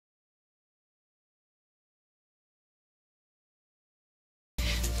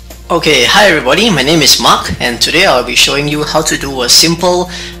Okay, hi everybody, my name is Mark and today I'll be showing you how to do a simple,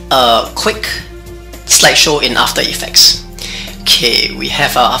 quick slideshow in After Effects. Okay, we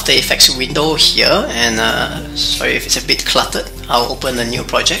have our After Effects window here and sorry if it's a bit cluttered, I'll open a new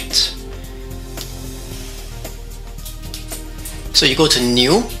project. So you go to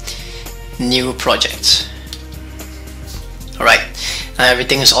New Project. Alright, now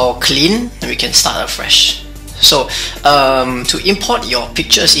everything is all clean and we can start afresh. So to import your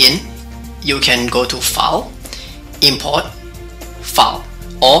pictures in, you can go to File, Import, File,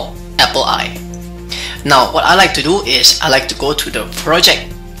 or Apple I. Now what I like to do is I like to go to the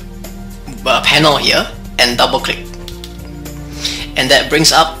project panel here and double click, and that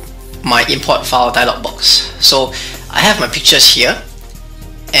brings up my import file dialog box. So I have my pictures here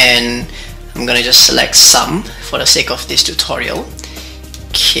and I'm gonna just select some for the sake of this tutorial.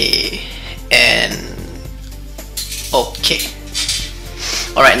 Okay, and okay.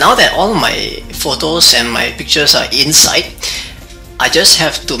 Alright, now that all my photos and my pictures are inside, I just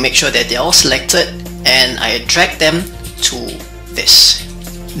have to make sure that they're all selected and I drag them to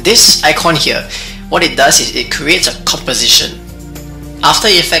this icon here. What it does is it creates a composition. After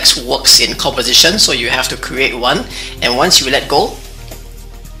Effects works in composition, so you have to create one, and once you let go,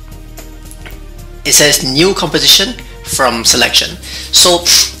 it says new composition from selection. So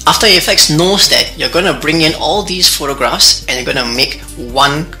After Effects knows that you're going to bring in all these photographs and you're going to make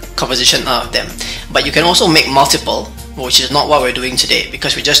one composition out of them. But you can also make multiple, which is not what we're doing today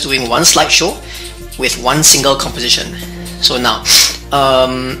because we're just doing one slideshow with one single composition. So now,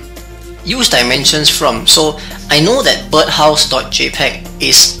 use dimensions from. So I know that birdhouse.jpg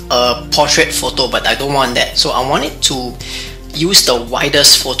is a portrait photo, but I don't want that. So I want it to use the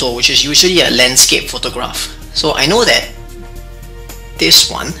widest photo, which is usually a landscape photograph. So I know that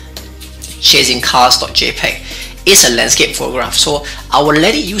this one, chasingcars.jpg, is a landscape photograph. So I will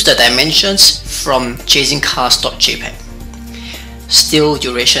let it use the dimensions from chasingcars.jpg. Still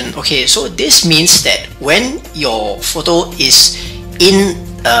duration. Okay, so this means that when your photo is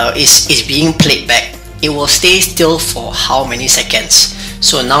being played back, it will stay still for how many seconds?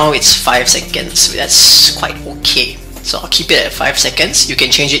 So now it's 5 seconds. That's quite okay. So I'll keep it at 5 seconds. You can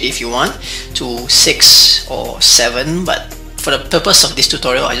change it if you want to 6 or 7, but for the purpose of this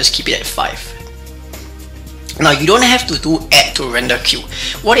tutorial, I just keep it at 5. Now you don't have to do add to render queue.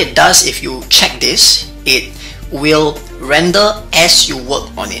 What it does, if you check this, it will render as you work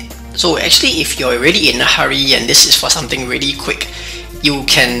on it. So actually, if you're really in a hurry and this is for something really quick, you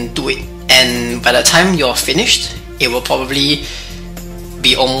can do it, and by the time you're finished, it will probably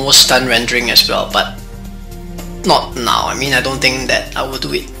be almost done rendering as well, but not now. I mean, I don't think that I will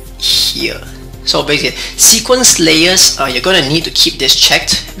do it here. So basically, sequence layers, you're going to need to keep this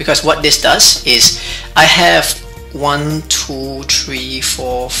checked, because what this does is I have 1, 2, 3,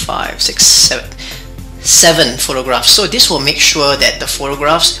 4, 5, 6, 7 photographs. So this will make sure that the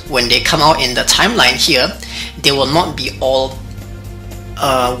photographs, when they come out in the timeline here, they will not be all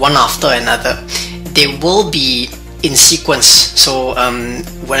one after another. They will be in sequence. So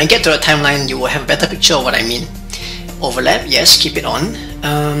when I get to the timeline, you will have a better picture of what I mean. Overlap, yes, keep it on.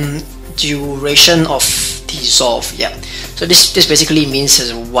 Duration of dissolve, yeah. So this basically means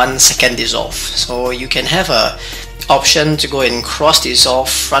it's 1 second dissolve. So you can have a option to go and cross dissolve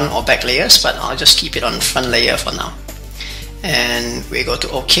front or back layers, but I'll just keep it on front layer for now. And we go to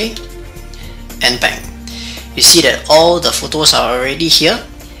OK, and bang. You see that all the photos are already here,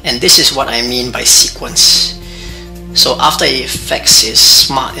 and this is what I mean by sequence. So After Effects is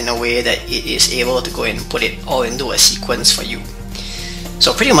smart in a way that it is able to go and put it all into a sequence for you.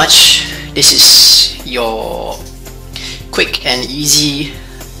 So pretty much this is your quick and easy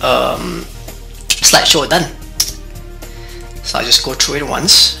slideshow done. So I'll just go through it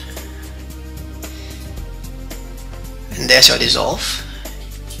once, and there's your dissolve.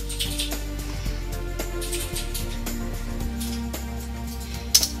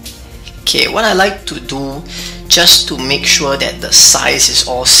 Okay, what I like to do, just to make sure that the size is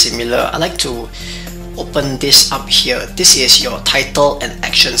all similar, I like to open this up here. This is your title and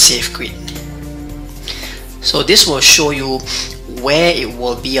action save grid. So this will show you where it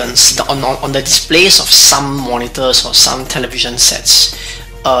will be on the displays of some monitors or some television sets.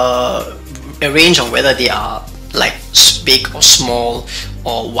 A range of whether they are like big or small,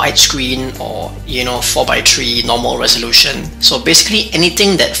 or widescreen, or 4:3 normal resolution. So basically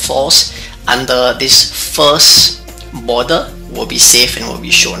anything that falls under this first border will be saved and will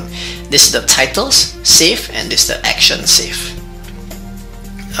be shown. This is the titles save and this is the action save.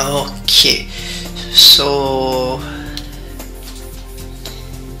 Okay, so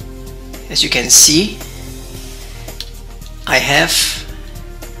as you can see, I have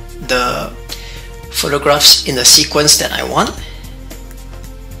the photographs in the sequence that I want.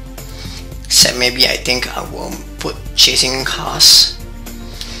 Except maybe I think I will put chasing cars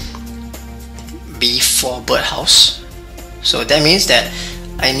before birdhouse. So that means that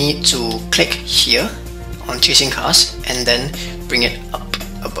I need to click here on chasing cars and then bring it up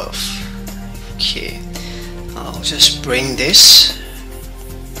above. Okay, I'll just bring this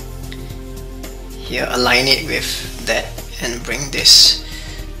here, align it with that, and bring this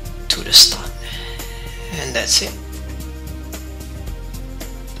to the start, and that's it.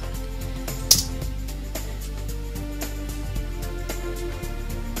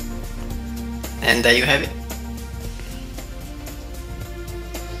 And there you have it.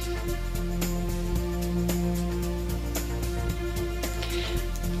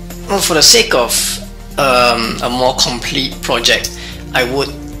 Well, for the sake of a more complete project, I would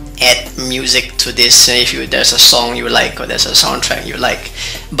add music to this if there's a song you like or there's a soundtrack you like.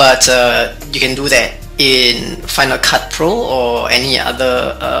 But you can do that in Final Cut Pro or any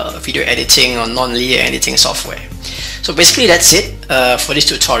other video editing or non-linear editing software. So basically that's it for this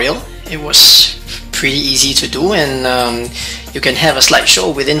tutorial. It was pretty easy to do, and you can have a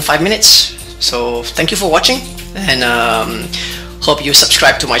slideshow within 5 minutes. So thank you for watching, and hope you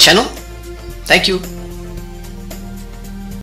subscribe to my channel. Thank you.